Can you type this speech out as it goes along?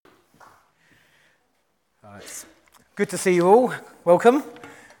It's good to see you all. Welcome.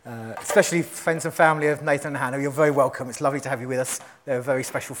 Especially friends and family of Nathan and Hannah. You're very welcome. It's lovely to have you with us. They're a very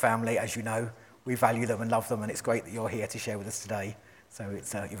special family, as you know. We value them and love them, and it's great that you're here to share with us today. So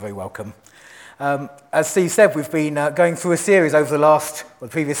you're very welcome. As Steve said, we've been going through a series over the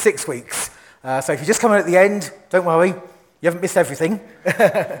previous 6 weeks. So if you're just coming at the end, don't worry. You haven't missed everything.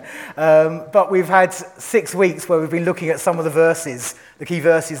 But we've had 6 weeks where we've been looking at some of the key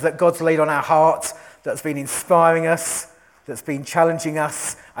verses that God's laid on our heart, that's been inspiring us, that's been challenging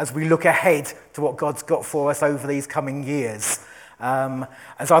us as we look ahead to what God's got for us over these coming years. And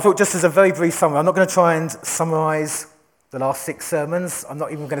so I thought, just as a very brief summary, I'm not going to try and summarise the last 6 sermons. I'm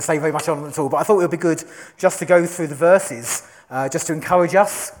not even going to say very much on them at all, but I thought it would be good just to go through the verses, just to encourage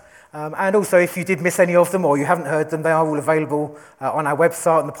us. And also, if you did miss any of them or you haven't heard them, they are all available on our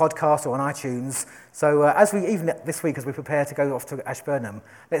website, on the podcast, or on iTunes. So even this week, as we prepare to go off to Ashburnham,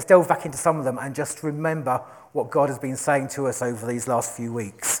 let's delve back into some of them and just remember what God has been saying to us over these last few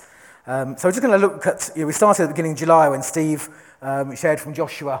weeks. So we're just going to look at, we started at the beginning of July when Steve shared from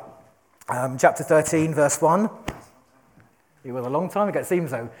Joshua, chapter 13, verse 1. It was a long time ago, it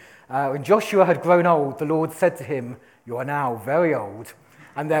seems though. When Joshua had grown old, the Lord said to him, "You are now very old,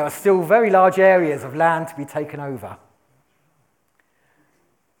 and there are still very large areas of land to be taken over."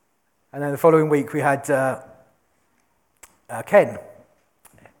 And then the following week we had Ken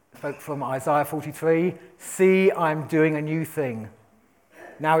spoke from Isaiah 43. "See, I'm doing a new thing.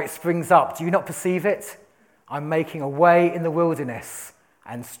 Now it springs up. Do you not perceive it? I'm making a way in the wilderness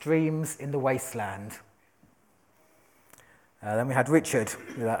and streams in the wasteland." Then we had Richard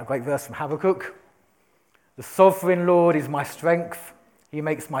with a great verse from Habakkuk. "The sovereign Lord is my strength. He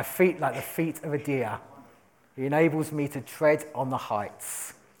makes my feet like the feet of a deer. He enables me to tread on the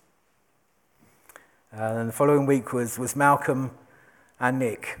heights." And the following week was Malcolm and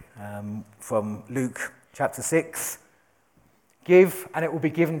Nick from Luke chapter 6. "Give, and it will be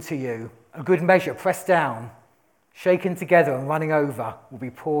given to you. A good measure, pressed down, shaken together and running over, will be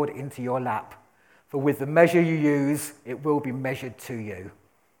poured into your lap. For with the measure you use, it will be measured to you."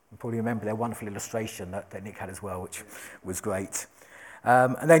 You probably remember their wonderful illustration that Nick had as well, which was great.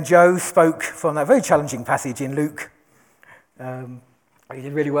 And then Joe spoke from that very challenging passage in Luke. He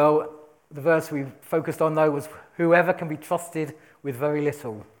did really well. The verse we focused on, though, was, "Whoever can be trusted with very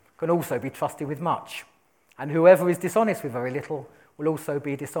little can also be trusted with much. And whoever is dishonest with very little will also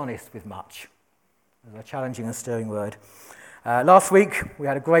be dishonest with much." It was a challenging and stirring word. Last week, we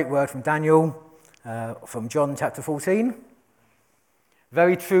had a great word from Daniel from John chapter 14.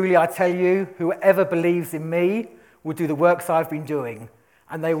 "Very truly, I tell you, whoever believes in me will do the works I've been doing,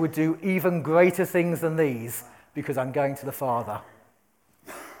 and they will do even greater things than these, because I'm going to the Father."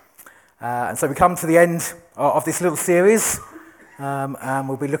 And so we come to the end of this little series, and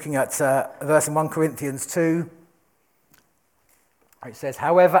we'll be looking at a verse in 1 Corinthians 2. It says,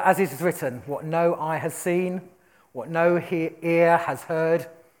 "However, as it is written, what no eye has seen, what no ear has heard,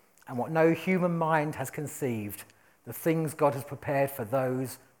 and what no human mind has conceived, the things God has prepared for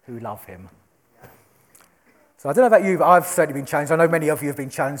those who love him." So I don't know about you, but I've certainly been challenged. I know many of you have been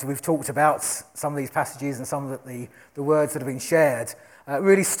challenged. We've talked about some of these passages and some of the words that have been shared,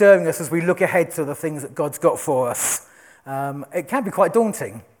 really stirring us as we look ahead to the things that God's got for us. It can be quite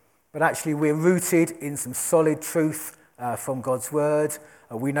daunting, but actually we're rooted in some solid truth from God's word.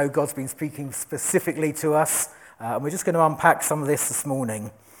 We know God's been speaking specifically to us, and we're just going to unpack some of this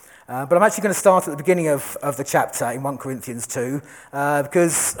morning. But I'm actually going to start at the beginning of the chapter in 1 Corinthians 2,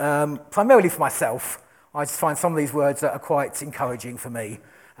 because primarily for myself, I just find some of these words that are quite encouraging for me.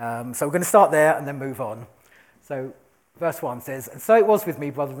 So we're going to start there and then move on. So verse 1 says, "And so it was with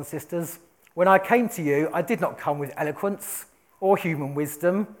me, brothers and sisters. When I came to you, I did not come with eloquence or human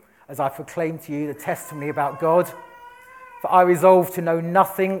wisdom, as I proclaimed to you the testimony about God. For I resolved to know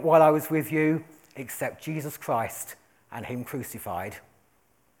nothing while I was with you except Jesus Christ and him crucified.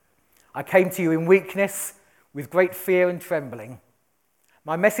 I came to you in weakness, with great fear and trembling.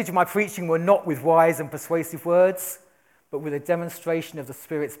 My message and my preaching were not with wise and persuasive words, but with a demonstration of the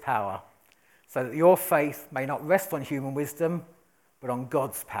Spirit's power, so that your faith may not rest on human wisdom, but on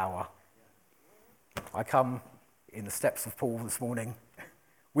God's power." I come in the steps of Paul this morning,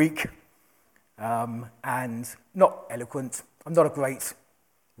 weak and not eloquent. I'm not a great,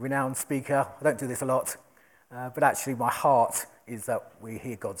 renowned speaker. I don't do this a lot, but actually my heart is that we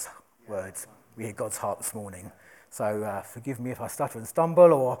hear God's words. We hear God's heart this morning. So forgive me if I stutter and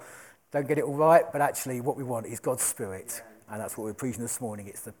stumble or don't get it all right, but actually what we want is God's Spirit, and that's what we're preaching this morning.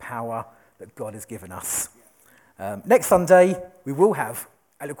 It's the power that God has given us. Next Sunday, we will have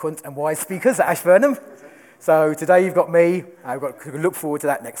eloquent and wise speakers at Ashburnham. So today you've got me. I've got to look forward to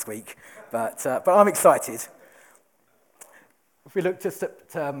that next week. But I'm excited. If we look just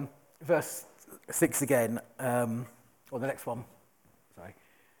at verse 6 again, or the next one. Sorry.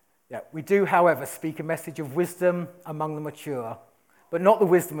 Yeah, we do, however, speak a message of wisdom among the mature, but not the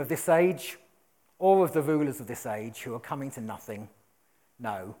wisdom of this age or of the rulers of this age who are coming to nothing.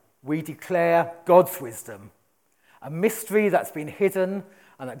 No, we declare God's wisdom, a mystery that's been hidden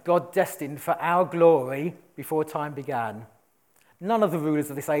and that God destined for our glory before time began. None of the rulers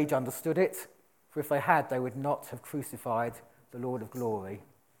of this age understood it, for if they had, they would not have crucified the Lord of glory.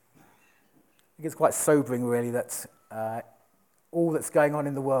 I think it's quite sobering, really, that all that's going on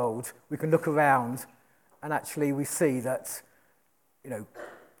in the world, we can look around and actually we see that,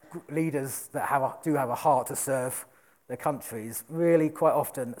 leaders that do have a heart to serve their countries really quite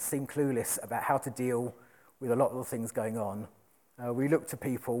often seem clueless about how to deal with a lot of the things going on. We look to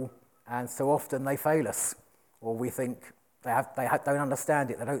people and so often they fail us, or we think they don't understand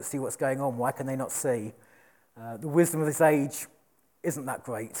it, they don't see what's going on, why can they not see? The wisdom of this age isn't that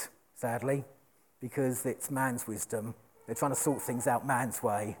great, sadly, because it's man's wisdom. They're trying to sort things out man's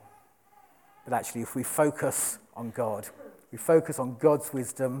way. But actually, if we focus on God, we focus on God's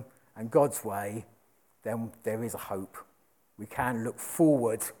wisdom and God's way, then there is a hope. We can look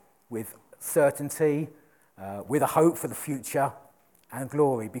forward with certainty, with a hope for the future and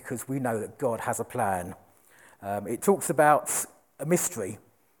glory, because we know that God has a plan. It talks about a mystery.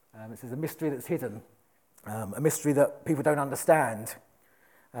 It says a mystery that's hidden, a mystery that people don't understand.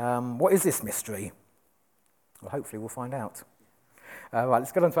 What is this mystery? Well, hopefully we'll find out. Right,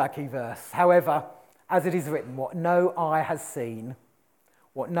 let's get on to our key verse. However, as it is written, what no eye has seen,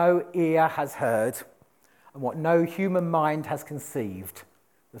 what no ear has heard, and what no human mind has conceived,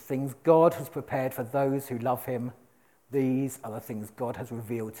 the things God has prepared for those who love him, these are the things God has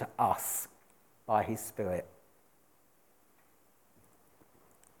revealed to us by his Spirit.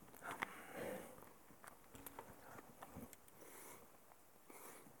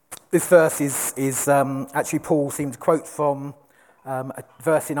 This verse is actually Paul seemed to quote from a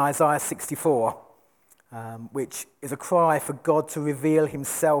verse in Isaiah 64, which is a cry for God to reveal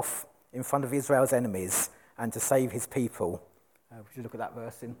himself in front of Israel's enemies and to save his people. We should look at that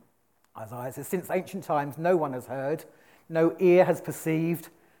verse in Isaiah. It says, since ancient times no one has heard, no ear has perceived,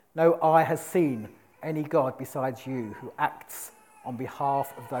 no eye has seen any God besides you who acts on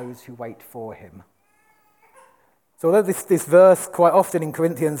behalf of those who wait for him. So although this verse quite often in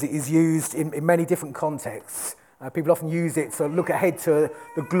Corinthians is used in many different contexts, people often use it to look ahead to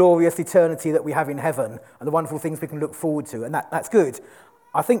the glorious eternity that we have in heaven and the wonderful things we can look forward to, and that's good.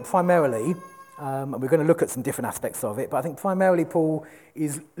 I think primarily, and we're going to look at some different aspects of it, but I think primarily Paul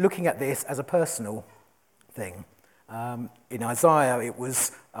is looking at this as a personal thing. In Isaiah, it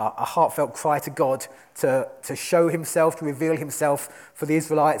was a heartfelt cry to God to show himself, to reveal himself for the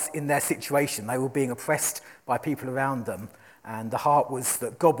Israelites in their situation. They were being oppressed by people around them, and the heart was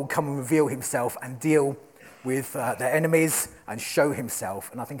that God would come and reveal himself and deal with their enemies and show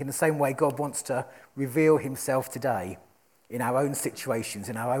himself. And I think in the same way, God wants to reveal himself today in our own situations,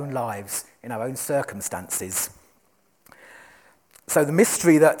 in our own lives, in our own circumstances. So the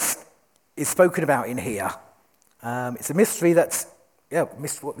mystery that is spoken about in here, it's a mystery that's,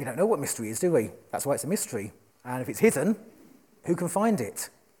 we don't know what mystery is, do we? That's why it's a mystery. And if it's hidden, who can find it?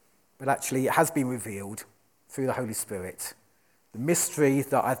 But actually, it has been revealed through the Holy Spirit. The mystery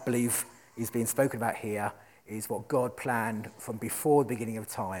that I believe is being spoken about here is what God planned from before the beginning of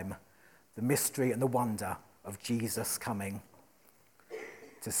time. The mystery and the wonder of Jesus coming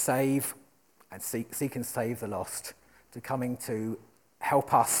to save and seek and save the lost, to coming to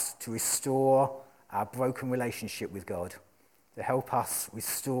help us to restore our broken relationship with God, to help us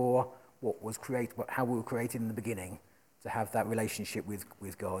restore how we were created in the beginning, to have that relationship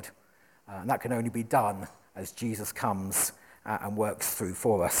with God. And that can only be done as Jesus comes and works through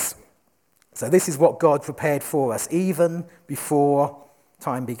for us. So this is what God prepared for us even before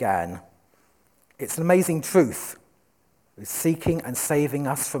time began. It's an amazing truth. He's seeking and saving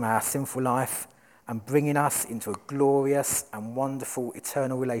us from our sinful life and bringing us into a glorious and wonderful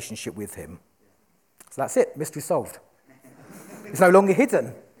eternal relationship with him. So that's it, mystery solved. It's no longer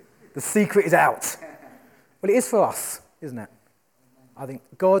hidden. The secret is out. Well, it is for us, isn't it? I think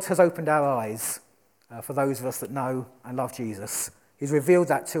God has opened our eyes for those of us that know and love Jesus. He's revealed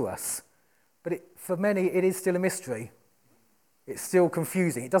that to us. But for many, it is still a mystery. It's still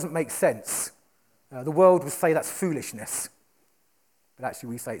confusing. It doesn't make sense. The world would say that's foolishness. But actually,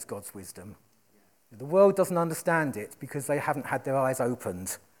 we say it's God's wisdom. The world doesn't understand it because they haven't had their eyes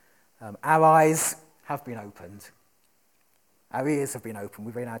opened. Our eyes have been opened. Our ears have been opened.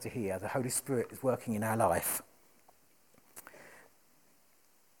 We've been able to hear. The Holy Spirit is working in our life.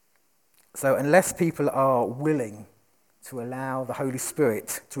 So unless people are willing to allow the Holy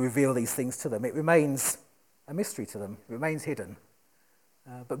Spirit to reveal these things to them, it remains a mystery to them. It remains hidden.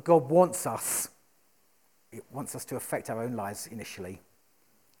 But God wants us. It wants us to affect our own lives initially.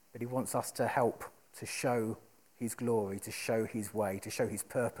 But he wants us to help to show his glory, to show his way, to show his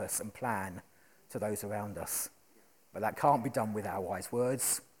purpose and plan to those around us. But that can't be done with our wise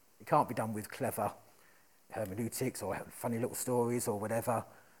words. It can't be done with clever hermeneutics or funny little stories or whatever,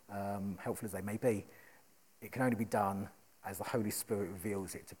 helpful as they may be. It can only be done as the Holy Spirit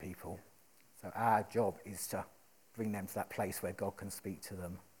reveals it to people. So our job is to bring them to that place where God can speak to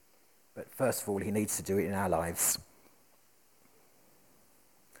them. But first of all, he needs to do it in our lives.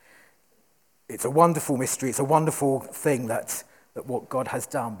 It's a wonderful mystery. It's a wonderful thing that what God has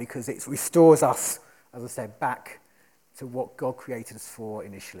done, because it restores us, as I said, back to what God created us for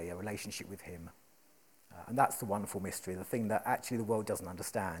initially, a relationship with him. And that's the wonderful mystery, the thing that actually the world doesn't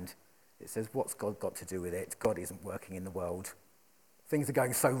understand. It says, what's God got to do with it? God isn't working in the world. Things are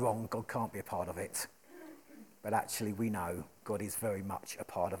going so wrong, God can't be a part of it. But actually we know God is very much a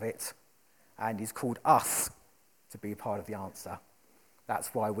part of it. And he's called us to be a part of the answer. That's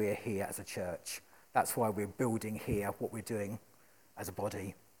why we're here as a church. That's why we're building here what we're doing as a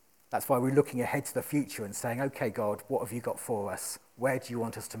body. That's why we're looking ahead to the future and saying, okay, God, what have you got for us? Where do you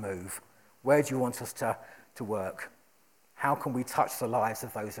want us to move? Where do you want us to work? How can we touch the lives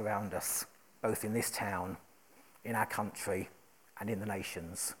of those around us, both in this town, in our country, and in the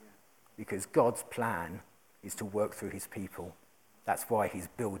nations? Because God's plan is to work through his people. That's why he's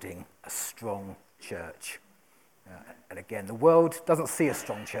building a strong church. And again, the world doesn't see a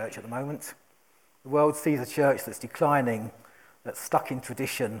strong church at the moment. The world sees a church that's declining, that's stuck in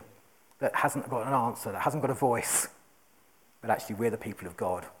tradition, that hasn't got an answer, that hasn't got a voice. But actually, we're the people of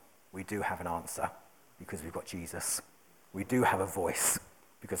God. We do have an answer because we've got Jesus. We do have a voice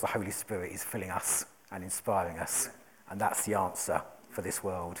because the Holy Spirit is filling us and inspiring us. And that's the answer for this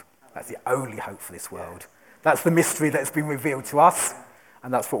world. That's the only hope for this world. That's the mystery that's been revealed to us,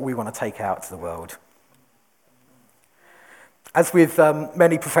 and that's what we want to take out to the world. As with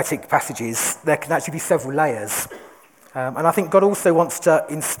many prophetic passages, there can actually be several layers. And I think God also wants to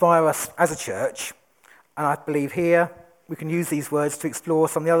inspire us as a church, and I believe here we can use these words to explore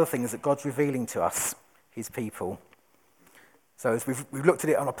some of the other things that God's revealing to us, his people. So as we've looked at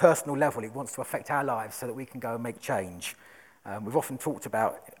it on a personal level, it wants to affect our lives so that we can go and make change. We've often talked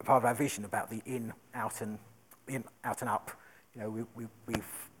about, part of our vision, about the in, out and up. You know, we've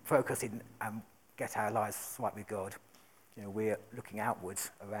focused in and get our lives right with God. You know, we're looking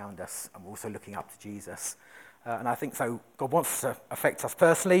outwards around us, and we're also looking up to Jesus. And I think so God wants to affect us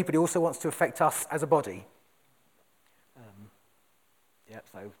personally, but he also wants to affect us as a body.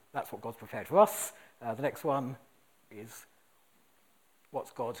 So that's what God's prepared for us. The next one is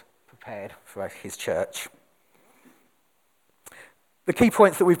what's God prepared for his church. The key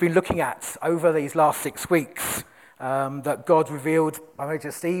points that we've been looking at over these last 6 weeks that God revealed by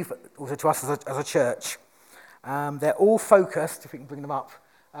Major Steve, also to us as a church, they're all focused, if we can bring them up,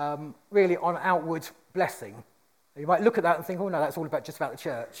 really on outward blessing. You might look at that and think, oh no, that's all about just about the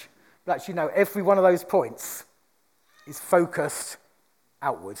church. But actually, no, every one of those points is focused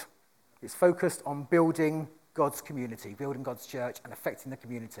outward. It's focused on building God's community, building God's church and affecting the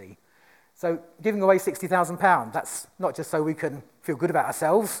community. So giving away £60,000, that's not just so we can feel good about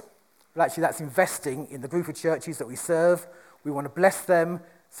ourselves, but actually that's investing in the group of churches that we serve. We want to bless them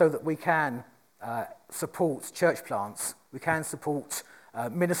so that we can support church plants. We can support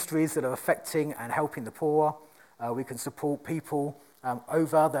ministries that are affecting and helping the poor. We can support people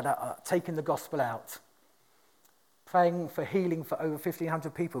over that are taking the gospel out. Praying for healing for over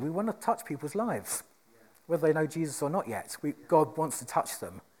 1,500 people. We want to touch people's lives, whether they know Jesus or not yet. God wants to touch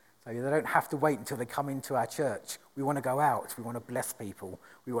them. So they don't have to wait until they come into our church. We want to go out. We want to bless people.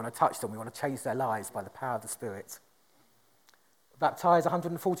 We want to touch them. We want to change their lives by the power of the Spirit. Baptise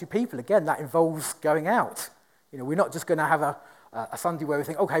 140 people. Again, that involves going out. You know, we're not just going to have a Sunday where we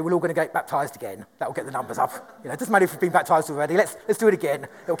think, okay, we're all going to get baptised again. That will get the numbers up. You know, it doesn't matter if we've been baptised already. Let's do it again.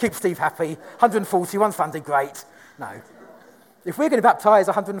 It'll keep Steve happy. 140, one Sunday, great. No. If we're going to baptise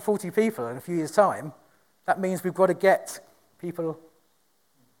 140 people in a few years' time, that means we've got to get people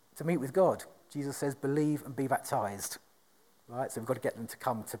to meet with God. Jesus says, believe and be baptised. Right? So we've got to get them to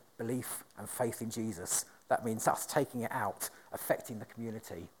come to belief and faith in Jesus. That means us taking it out, affecting the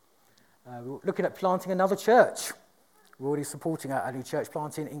community. We're looking at planting another church. We're already supporting a new church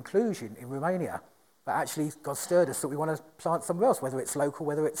planting Inclusion in Romania. But actually, God stirred us that we want to plant somewhere else, whether it's local,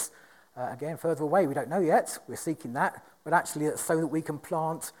 whether it's Again, further away, we don't know yet. We're seeking that. But actually, it's so that we can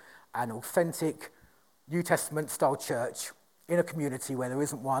plant an authentic New Testament-style church in a community where there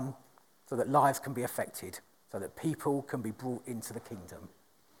isn't one, so that lives can be affected, so that people can be brought into the kingdom.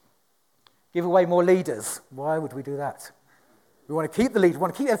 Give away more leaders. Why would we do that? We want to keep the leaders. We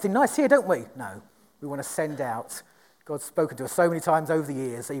want to keep everything nice here, don't we? No. We want to send out. God's spoken to us so many times over the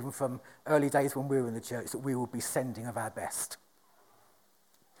years, even from early days when we were in the church, that we will be sending of our best.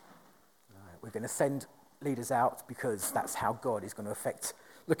 We're going to send leaders out because that's how God is going to affect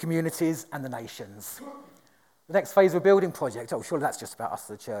the communities and the nations. The next phase of a building project, surely that's just about us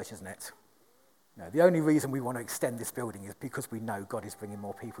as a church, isn't it? No, the only reason we want to extend this building is because we know God is bringing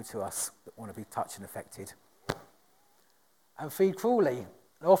more people to us that want to be touched and affected. And Feed Crawley.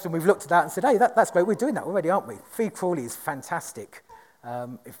 Often we've looked at that and said, hey, that's great, we're doing that already, aren't we? Feed Crawley is fantastic.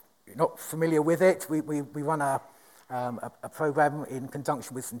 If you're not familiar with it, we run a program in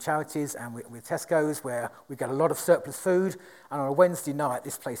conjunction with some charities and with Tesco's where we get a lot of surplus food, and on a Wednesday night,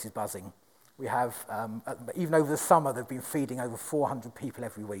 this place is buzzing. We have, even over the summer, they've been feeding over 400 people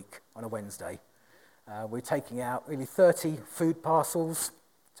every week on a Wednesday. We're taking out nearly 30 food parcels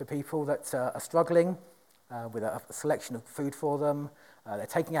to people that are struggling with a selection of food for them. They're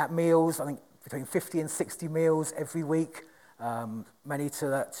taking out meals, I think between 50 and 60 meals every week, many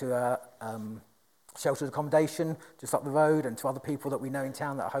to sheltered accommodation just up the road and to other people that we know in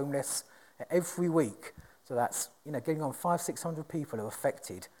town that are homeless every week. So that's, getting on 500-600 people who are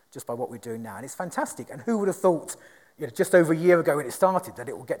affected just by what we're doing now. And it's fantastic. And who would have thought, just over a year ago when it started, that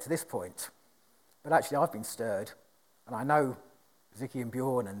it will get to this point? But actually, I've been stirred. And I know Vicky and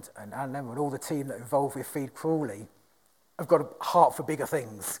Bjorn and Alan Lemmer and all the team that are involved with Feed Crawley have got a heart for bigger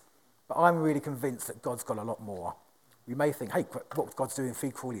things. But I'm really convinced that God's got a lot more. We may think, hey, what God's doing in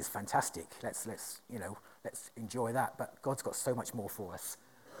Feed Crawley is fantastic. Let's enjoy that. But God's got so much more for us.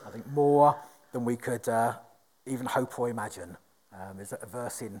 I think more than we could even hope or imagine. There's a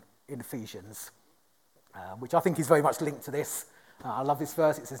verse in Ephesians, which I think is very much linked to this. I love this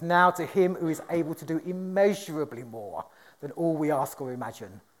verse. It says, now to him who is able to do immeasurably more than all we ask or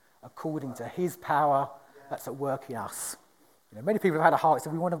imagine, according to his power that's at work in us. Many people have had a heart, so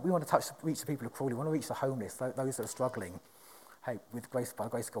we want to reach the people of Crawley, we want to reach the homeless, those that are struggling. Hey, by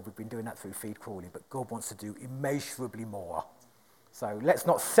grace of God, we've been doing that through Feed Crawley, but God wants to do immeasurably more. So let's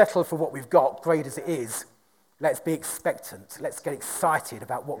not settle for what we've got, great as it is. Let's be expectant. Let's get excited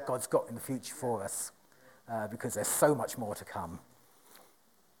about what God's got in the future for us, because there's so much more to come.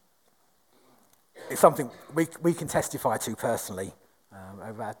 It's something we can testify to personally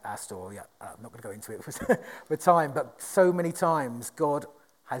over our story. I'm not going to go into it for time, but so many times God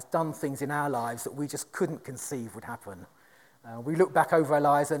has done things in our lives that we just couldn't conceive would happen. We look back over our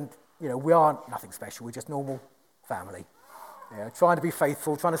lives and, we are nothing special. We're just normal family. Trying to be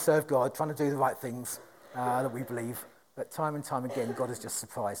faithful, trying to serve God, trying to do the right things that we believe. But time and time again, God has just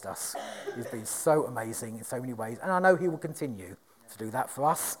surprised us. He's been so amazing in so many ways. And I know he will continue to do that for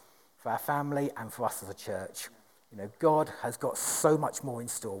us, for our family, and for us as a church. God has got so much more in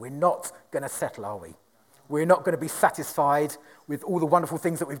store. We're not going to settle, are we? We're not going to be satisfied with all the wonderful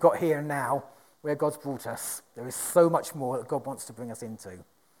things that we've got here and now, where God's brought us. There is so much more that God wants to bring us into.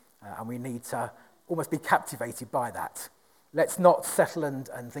 And we need to almost be captivated by that. Let's not settle and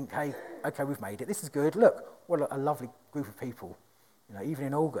think, hey, okay, we've made it. This is good. Look, what a lovely group of people. Even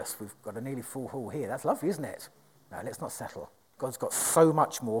in August, we've got a nearly full hall here. That's lovely, isn't it? No, let's not settle. God's got so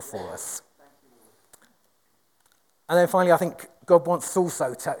much more for us. And then finally, I think God wants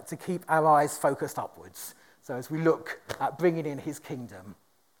also to keep our eyes focused upwards. So as we look at bringing in his kingdom,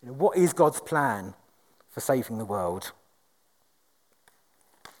 what is God's plan for saving the world?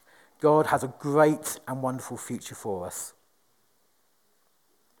 God has a great and wonderful future for us.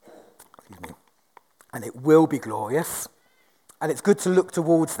 And it will be glorious. And it's good to look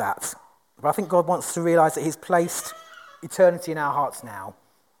towards that. But I think God wants to realise that he's placed eternity in our hearts now.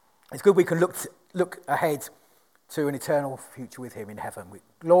 It's good we can look ahead to an eternal future with him in heaven.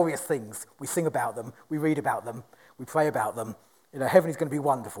 Glorious things. We sing about them. We read about them. We pray about them. Heaven is going to be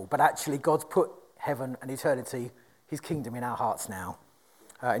wonderful. But actually, God's put heaven and eternity, his kingdom, in our hearts now.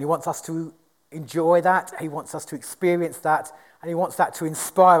 And he wants us to enjoy that. He wants us to experience that. And he wants that to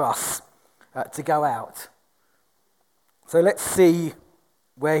inspire us to go out. So let's see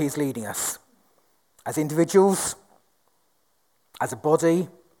where he's leading us. As individuals, as a body,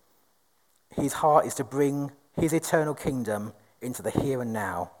 his heart is to bring his eternal kingdom into the here and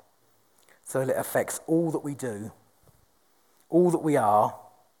now, so that it affects all that we do, all that we are,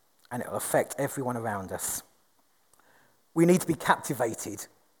 and it will affect everyone around us. We need to be captivated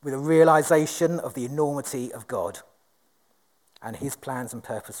with a realization of the enormity of God. and his plans and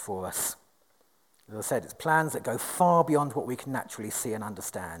purpose for us. As I said, it's plans that go far beyond what we can naturally see and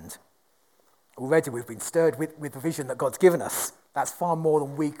understand. Already we've been stirred with the vision that God's given us. That's far more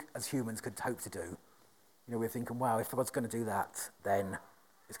than we as humans could hope to do. We're thinking, wow, if God's going to do that, then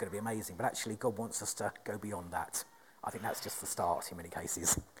it's going to be amazing. But actually, God wants us to go beyond that. I think that's just the start in many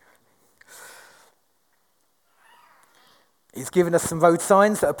cases. He's given us some road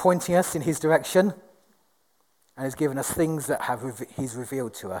signs that are pointing us in his direction, and he's given us things that he's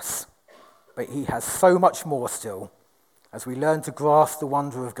revealed to us. But he has so much more still as we learn to grasp the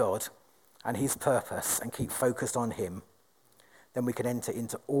wonder of God and his purpose and keep focused on him. Then we can enter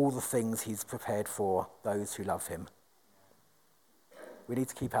into all the things he's prepared for those who love him. We need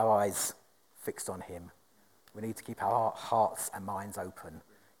to keep our eyes fixed on him. We need to keep our hearts and minds open.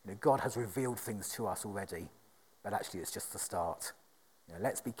 God has revealed things to us already, but actually it's just the start.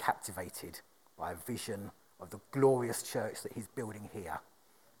 Let's be captivated by a vision of the glorious church that he's building here.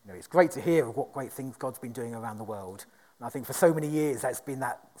 It's great to hear of what great things God's been doing around the world. And I think for so many years that's been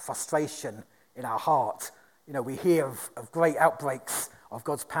that frustration in our heart. We hear of great outbreaks of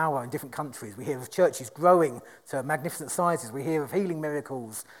God's power in different countries. We hear of churches growing to magnificent sizes. We hear of healing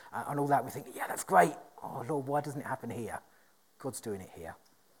miracles and all that. We think, yeah, that's great. Oh, Lord, why doesn't it happen here? God's doing it here.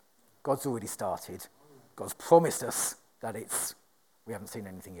 God's already started. God's promised us that we haven't seen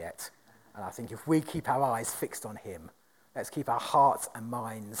anything yet. And I think if we keep our eyes fixed on him, let's keep our hearts and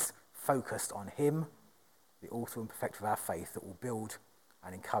minds focused on him, the author and perfecter of our faith that will build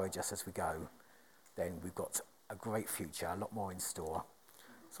and encourage us as we go, then we've got a great future, a lot more in store.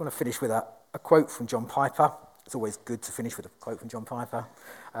 I just want to finish with a quote from John Piper. It's always good to finish with a quote from John Piper.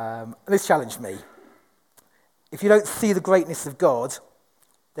 This challenged me. If you don't see the greatness of God,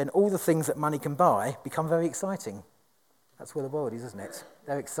 then all the things that money can buy become very exciting. That's where the world is, isn't it?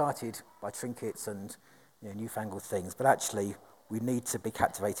 They're excited by trinkets and newfangled things, but actually we need to be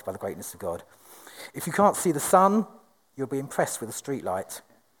captivated by the greatness of God. If you can't see the sun, you'll be impressed with a street light.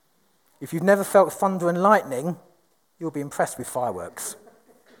 If you've never felt thunder and lightning, you'll be impressed with fireworks.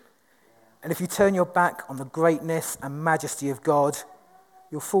 And if you turn your back on the greatness and majesty of God,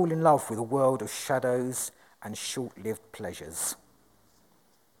 you'll fall in love with a world of shadows and short-lived pleasures.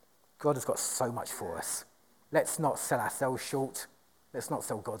 God has got so much for us. Let's not sell ourselves short. Let's not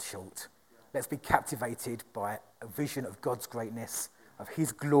sell God short. Let's be captivated by a vision of God's greatness, of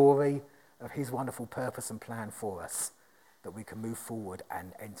his glory, of his wonderful purpose and plan for us, that we can move forward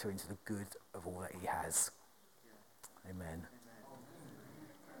and enter into the good of all that he has. Amen.